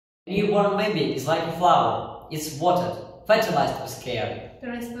A newborn baby is like a flower. It's watered, fertilized with care.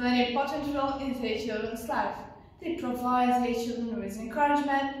 Parents play an important role in their children's life. They provide their children with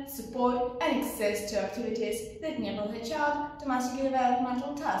encouragement, support, and access to activities that enable the child to master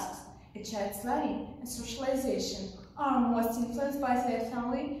developmental tasks. A child's learning and socialization are most influenced by their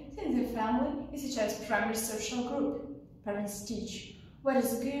family, since the family is a child's primary social group. Parents teach what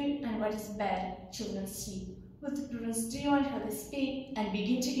is good and what is bad. Children see what the parents do and how they speak and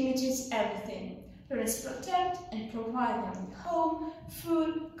begin to imitate everything. Parents protect and provide them with home,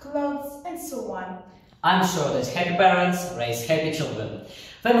 food, clothes, and so on. I'm sure that happy parents raise happy children.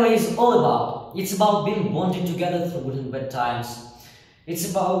 Family is all about. It's about being bonded together through good and bad times. It's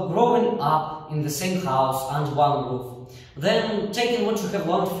about growing up in the same house under one roof, then taking what you have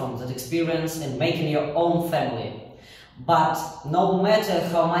learned from that experience and making your own family. But no matter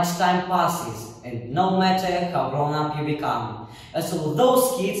how much time passes and no matter how grown up you become, as all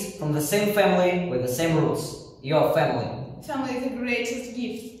those kids from the same family with the same roots, your family. Family is the greatest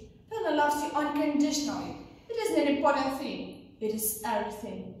gift. Family loves you unconditionally. It isn't an important thing. It is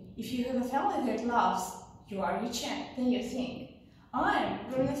everything. If you have a family that loves, you are richer than you think. I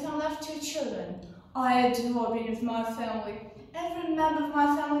am growing a family of 2 children. I adore being with my family. Every member of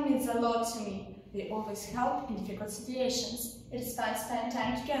my family means a lot to me. They always help in difficult situations. It is fun to spend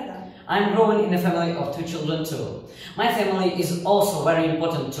time together. I'm growing in a family of 2 children too. My family is also very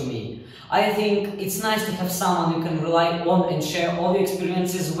important to me. I think it's nice to have someone you can rely on and share all your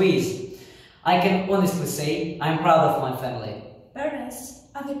experiences with. I can honestly say I'm proud of my family. Parents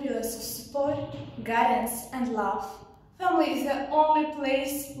are the pillars of support, guidance, and love. Family is the only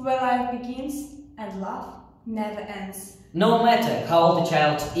place where life begins and love never ends. No matter how old a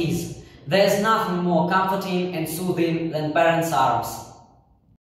child is, there is nothing more comforting and soothing than parents' arms.